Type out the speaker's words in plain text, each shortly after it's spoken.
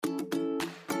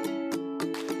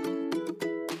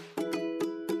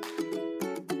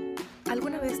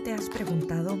vez te has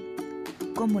preguntado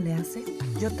cómo le hace?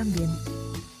 Yo también,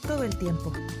 todo el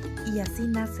tiempo. Y así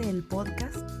nace el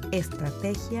podcast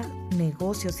Estrategia,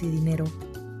 Negocios y Dinero.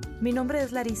 Mi nombre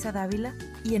es Larisa Dávila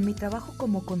y en mi trabajo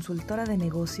como consultora de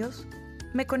negocios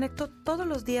me conecto todos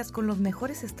los días con los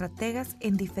mejores estrategas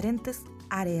en diferentes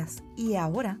áreas y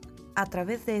ahora, a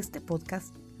través de este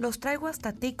podcast, los traigo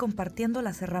hasta ti compartiendo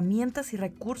las herramientas y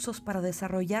recursos para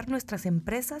desarrollar nuestras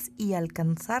empresas y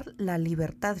alcanzar la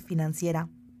libertad financiera.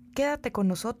 Quédate con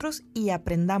nosotros y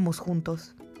aprendamos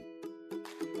juntos.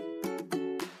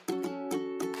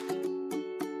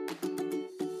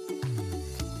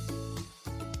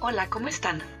 Hola, ¿cómo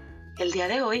están? El día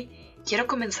de hoy quiero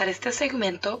comenzar este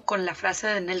segmento con la frase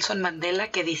de Nelson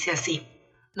Mandela que dice así: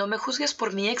 no me juzgues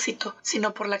por mi éxito,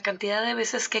 sino por la cantidad de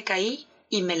veces que caí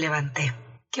y me levanté.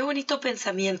 Qué bonito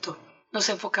pensamiento. Nos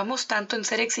enfocamos tanto en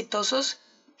ser exitosos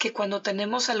que cuando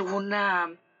tenemos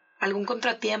algún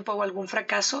contratiempo o algún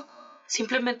fracaso,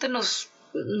 simplemente nos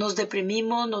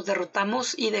deprimimos, nos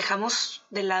derrotamos y dejamos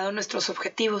de lado nuestros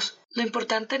objetivos. Lo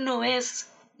importante no es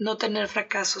no tener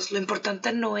fracasos, lo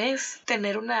importante no es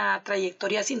tener una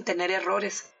trayectoria sin tener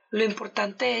errores. Lo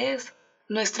importante es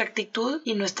nuestra actitud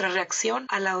y nuestra reacción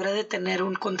a la hora de tener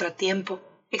un contratiempo.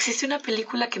 Existe una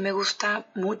película que me gusta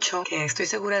mucho, que estoy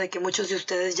segura de que muchos de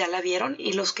ustedes ya la vieron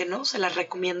y los que no, se la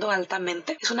recomiendo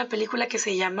altamente. Es una película que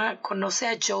se llama Conoce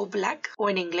a Joe Black, o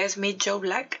en inglés Meet Joe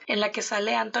Black, en la que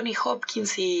sale Anthony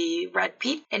Hopkins y Brad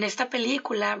Pitt. En esta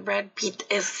película, Brad Pitt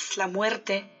es la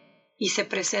muerte y se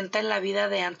presenta en la vida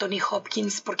de Anthony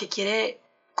Hopkins porque quiere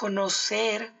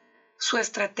conocer su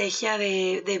estrategia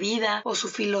de vida o su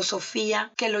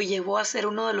filosofía que lo llevó a ser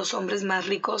uno de los hombres más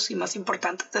ricos y más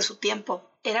importantes de su tiempo.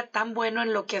 Era tan bueno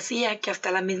en lo que hacía que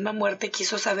hasta la misma muerte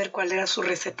quiso saber cuál era su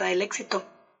receta del éxito.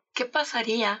 ¿Qué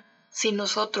pasaría si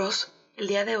nosotros el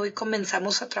día de hoy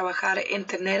comenzamos a trabajar en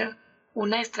tener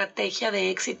una estrategia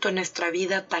de éxito en nuestra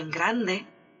vida tan grande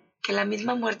que la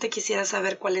misma muerte quisiera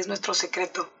saber cuál es nuestro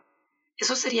secreto?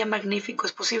 Eso sería magnífico.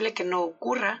 Es posible que no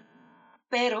ocurra,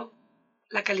 pero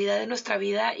la calidad de nuestra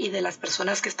vida y de las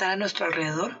personas que están a nuestro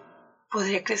alrededor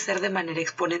podría crecer de manera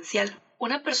exponencial.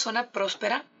 Una persona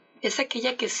próspera es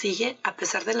aquella que sigue a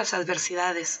pesar de las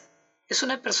adversidades. Es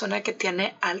una persona que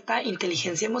tiene alta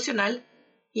inteligencia emocional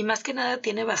y más que nada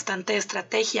tiene bastante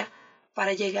estrategia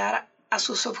para llegar a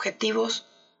sus objetivos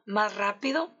más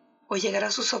rápido o llegar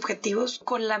a sus objetivos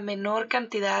con la menor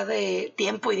cantidad de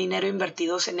tiempo y dinero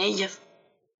invertidos en ellas.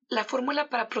 La fórmula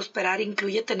para prosperar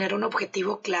incluye tener un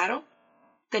objetivo claro,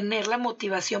 tener la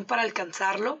motivación para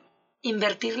alcanzarlo,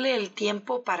 invertirle el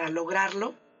tiempo para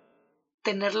lograrlo,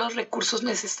 tener los recursos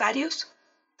necesarios,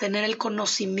 tener el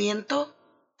conocimiento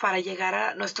para llegar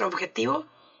a nuestro objetivo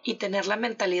y tener la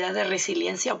mentalidad de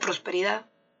resiliencia o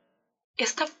prosperidad.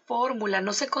 Esta fórmula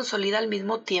no se consolida al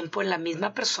mismo tiempo en la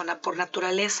misma persona por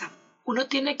naturaleza. Uno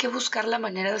tiene que buscar la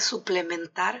manera de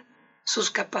suplementar sus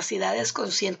capacidades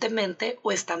conscientemente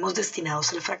o estamos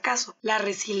destinados al fracaso. La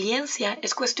resiliencia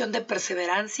es cuestión de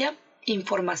perseverancia,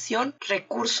 información,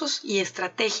 recursos y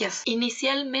estrategias.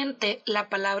 Inicialmente, la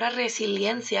palabra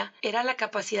resiliencia era la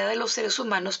capacidad de los seres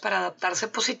humanos para adaptarse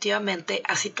positivamente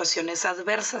a situaciones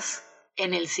adversas.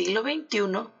 En el siglo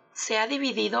XXI se ha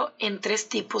dividido en 3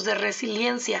 tipos de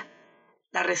resiliencia.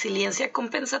 La resiliencia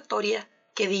compensatoria,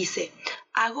 que dice: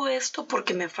 hago esto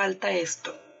porque me falta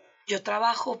esto. Yo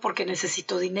trabajo porque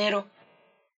necesito dinero.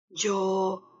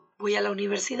 Yo voy a la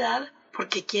universidad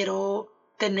porque quiero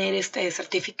tener este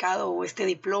certificado o este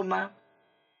diploma.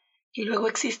 Y luego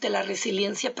existe la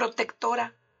resiliencia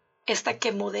protectora, esta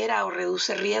que modera o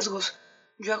reduce riesgos.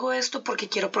 Yo hago esto porque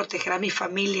quiero proteger a mi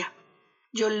familia.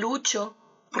 Yo lucho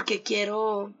porque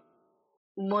quiero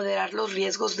moderar los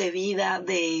riesgos de vida,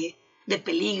 de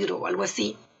peligro o algo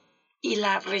así. Y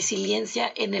la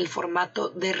resiliencia en el formato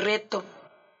de reto.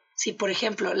 Si, por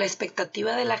ejemplo, la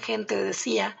expectativa de la gente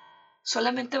decía: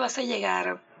 solamente vas a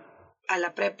llegar a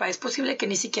la prepa, es posible que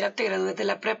ni siquiera te gradúes de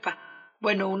la prepa.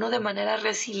 Bueno, uno de manera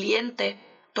resiliente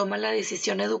toma la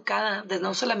decisión educada de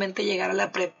no solamente llegar a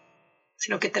la prepa,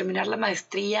 sino que terminar la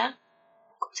maestría,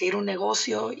 conseguir un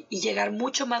negocio y llegar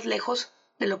mucho más lejos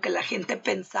de lo que la gente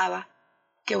pensaba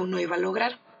que uno iba a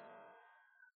lograr.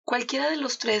 Cualquiera de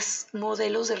los 3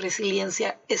 modelos de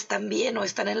resiliencia están bien o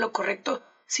están en lo correcto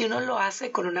si uno lo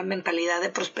hace con una mentalidad de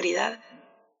prosperidad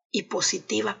y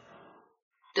positiva.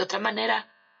 De otra manera,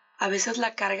 a veces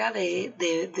la carga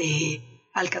de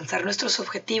alcanzar nuestros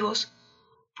objetivos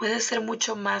puede ser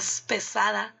mucho más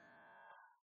pesada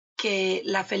que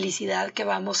la felicidad que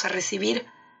vamos a recibir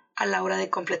a la hora de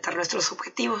completar nuestros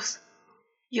objetivos.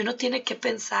 Y uno tiene que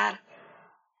pensar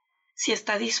si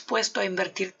está dispuesto a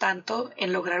invertir tanto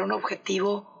en lograr un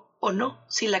objetivo o no,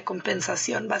 si la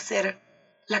compensación va a ser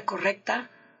la correcta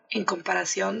en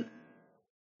comparación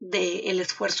del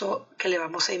esfuerzo que le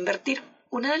vamos a invertir.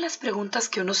 Una de las preguntas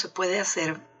que uno se puede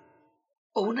hacer,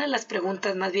 o una de las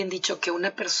preguntas más bien dicho que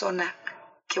una persona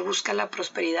que busca la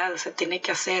prosperidad se tiene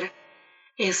que hacer,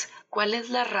 es ¿cuál es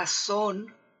la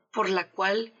razón por la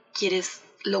cual quieres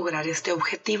lograr este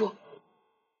objetivo?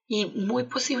 Y muy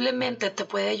posiblemente te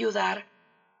puede ayudar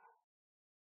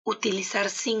utilizar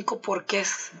 5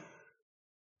 porqués.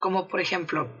 Como por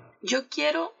ejemplo, yo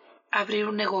quiero abrir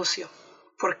un negocio.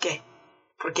 ¿Por qué?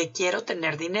 Porque quiero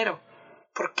tener dinero.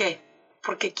 ¿Por qué?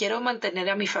 Porque quiero mantener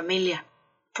a mi familia.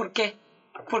 ¿Por qué?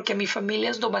 Porque mi familia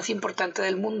es lo más importante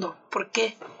del mundo. ¿Por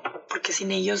qué? Porque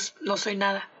sin ellos no soy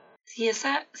nada. Si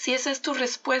esa es tu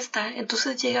respuesta,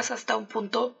 entonces llegas hasta un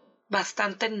punto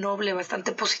bastante noble,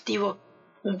 bastante positivo,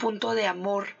 un punto de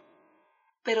amor.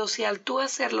 Pero si al tú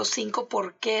hacer los 5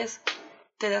 porqués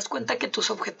te das cuenta que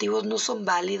tus objetivos no son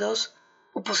válidos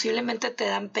o posiblemente te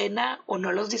dan pena o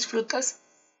no los disfrutas,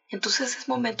 entonces es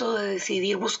momento de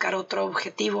decidir buscar otro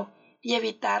objetivo y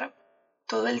evitar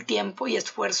todo el tiempo y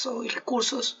esfuerzo y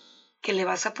recursos que le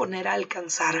vas a poner a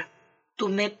alcanzar tu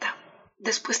meta.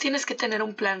 Después tienes que tener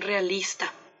un plan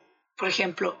realista. Por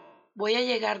ejemplo, ¿voy a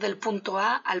llegar del punto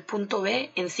A al punto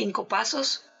B en 5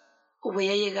 pasos? ¿O voy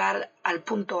a llegar al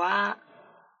punto A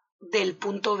del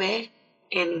punto B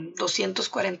en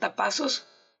 240 pasos?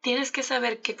 Tienes que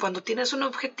saber que cuando tienes un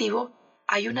objetivo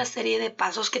hay una serie de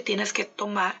pasos que tienes que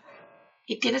tomar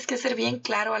y tienes que ser bien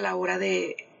claro a la hora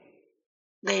de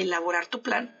elaborar tu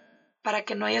plan para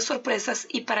que no haya sorpresas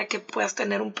y para que puedas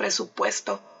tener un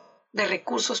presupuesto de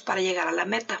recursos para llegar a la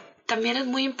meta. También es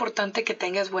muy importante que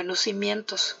tengas buenos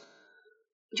cimientos.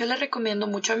 Yo les recomiendo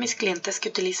mucho a mis clientes que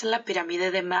utilicen la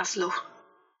pirámide de Maslow.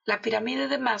 La pirámide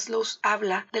de Maslow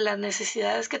habla de las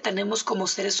necesidades que tenemos como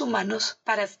seres humanos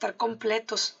para estar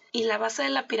completos y la base de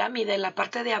la pirámide, la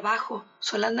parte de abajo,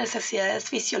 son las necesidades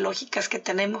fisiológicas que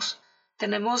tenemos.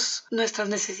 Tenemos nuestras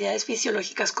necesidades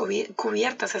fisiológicas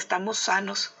cubiertas, estamos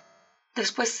sanos.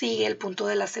 Después sigue el punto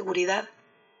de la seguridad.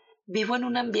 ¿Vivo en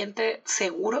un ambiente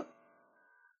seguro?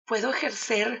 ¿Puedo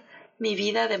ejercer mi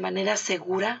vida de manera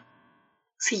segura?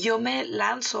 Si yo me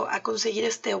lanzo a conseguir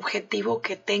este objetivo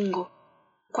que tengo,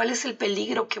 ¿cuál es el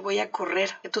peligro que voy a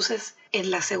correr? Entonces,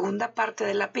 en la segunda parte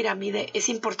de la pirámide es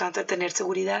importante tener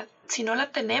seguridad. Si no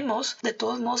la tenemos, de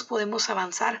todos modos podemos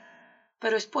avanzar,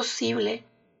 pero es posible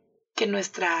que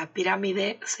nuestra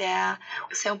pirámide sea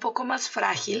un poco más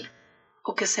frágil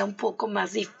o que sea un poco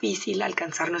más difícil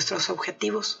alcanzar nuestros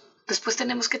objetivos. Después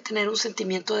tenemos que tener un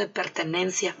sentimiento de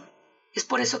pertenencia. Es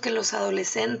por eso que los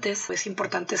adolescentes es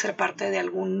importante ser parte de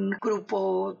algún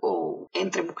grupo o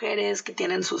entre mujeres que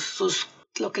tienen sus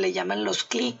lo que le llaman los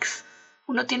cliques.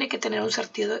 Uno tiene que tener un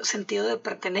sentido de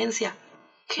pertenencia.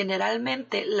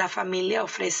 Generalmente la familia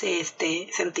ofrece este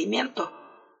sentimiento,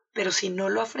 pero si no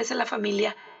lo ofrece la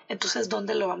familia, entonces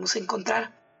 ¿dónde lo vamos a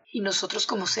encontrar? Y nosotros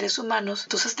como seres humanos,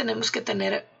 entonces tenemos que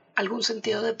tener algún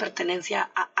sentido de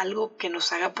pertenencia a algo que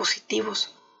nos haga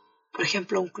positivos. Por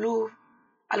ejemplo, un club,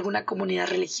 alguna comunidad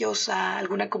religiosa,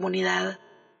 alguna comunidad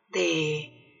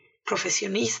de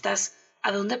profesionistas,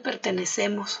 a dónde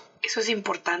pertenecemos. Eso es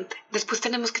importante. Después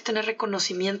tenemos que tener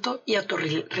reconocimiento y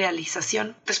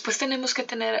autorrealización. Después tenemos que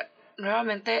tener,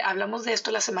 nuevamente hablamos de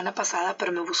esto la semana pasada,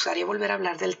 pero me gustaría volver a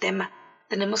hablar del tema.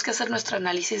 Tenemos que hacer nuestro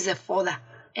análisis de FODA.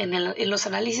 En los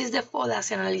análisis de FODA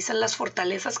se analizan las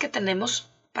fortalezas que tenemos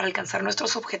para alcanzar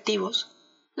nuestros objetivos,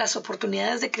 las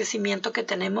oportunidades de crecimiento que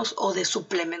tenemos o de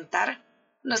suplementar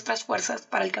nuestras fuerzas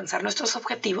para alcanzar nuestros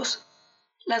objetivos,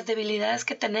 las debilidades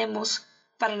que tenemos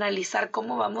para analizar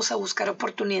cómo vamos a buscar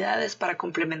oportunidades para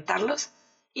complementarlos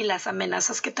y las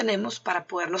amenazas que tenemos para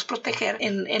podernos proteger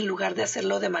en lugar de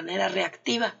hacerlo de manera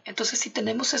reactiva. Entonces, si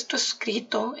tenemos esto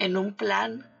escrito en un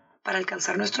plan para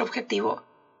alcanzar nuestro objetivo,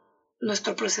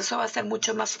 nuestro proceso va a ser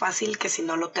mucho más fácil que si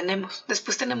no lo tenemos.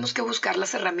 Después tenemos que buscar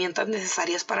las herramientas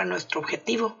necesarias para nuestro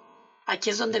objetivo.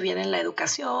 Aquí es donde vienen la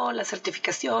educación, las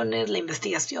certificaciones, la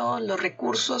investigación, los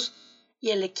recursos y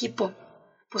el equipo.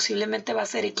 Posiblemente va a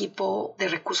ser equipo de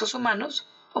recursos humanos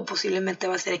o posiblemente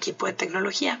va a ser equipo de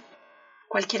tecnología.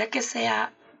 Cualquiera que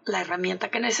sea la herramienta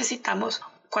que necesitamos,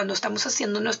 cuando estamos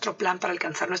haciendo nuestro plan para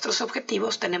alcanzar nuestros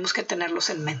objetivos, tenemos que tenerlos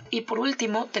en mente. Y por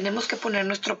último, tenemos que poner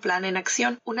nuestro plan en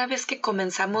acción. Una vez que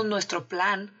comenzamos nuestro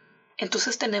plan,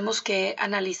 entonces tenemos que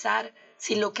analizar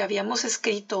si lo que habíamos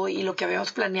escrito y lo que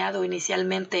habíamos planeado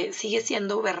inicialmente sigue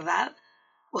siendo verdad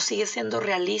o sigue siendo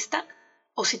realista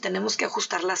o si tenemos que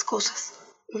ajustar las cosas.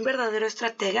 Un verdadero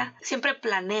estratega siempre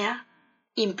planea,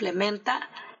 implementa,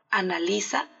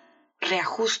 analiza,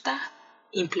 reajusta,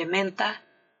 implementa,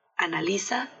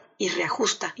 analiza y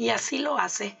reajusta. Y así lo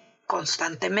hace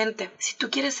constantemente. Si tú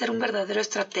quieres ser un verdadero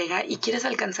estratega y quieres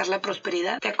alcanzar la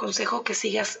prosperidad, te aconsejo que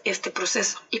sigas este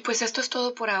proceso. Y pues esto es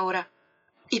todo por ahora.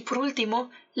 Y por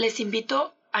último, les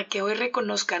invito a que hoy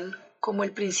reconozcan como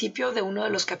el principio de uno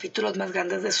de los capítulos más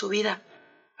grandes de su vida.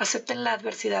 Acepten la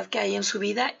adversidad que hay en su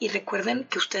vida y recuerden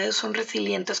que ustedes son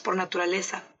resilientes por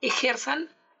naturaleza. Ejerzan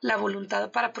la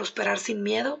voluntad para prosperar sin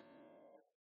miedo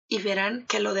y verán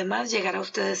que lo demás llegará a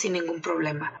ustedes sin ningún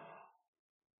problema.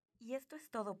 Y esto es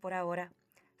todo por ahora.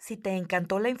 Si te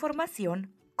encantó la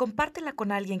información, compártela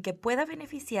con alguien que pueda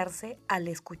beneficiarse al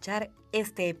escuchar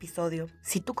este episodio.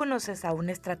 Si tú conoces a un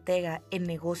estratega en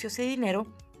negocios y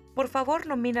dinero, por favor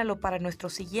nomínalo para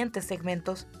nuestros siguientes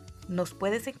segmentos. Nos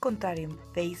puedes encontrar en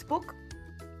Facebook,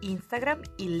 Instagram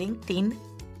y LinkedIn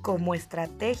como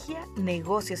Estrategia,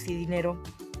 Negocios y Dinero.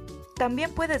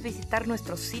 También puedes visitar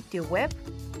nuestro sitio web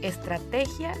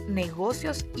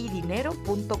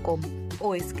estrategianegociosidinero.com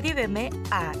o escríbeme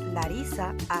a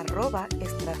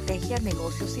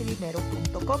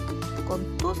larisa@estrategianegociosidinero.com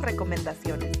con tus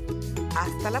recomendaciones.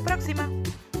 ¡Hasta la próxima!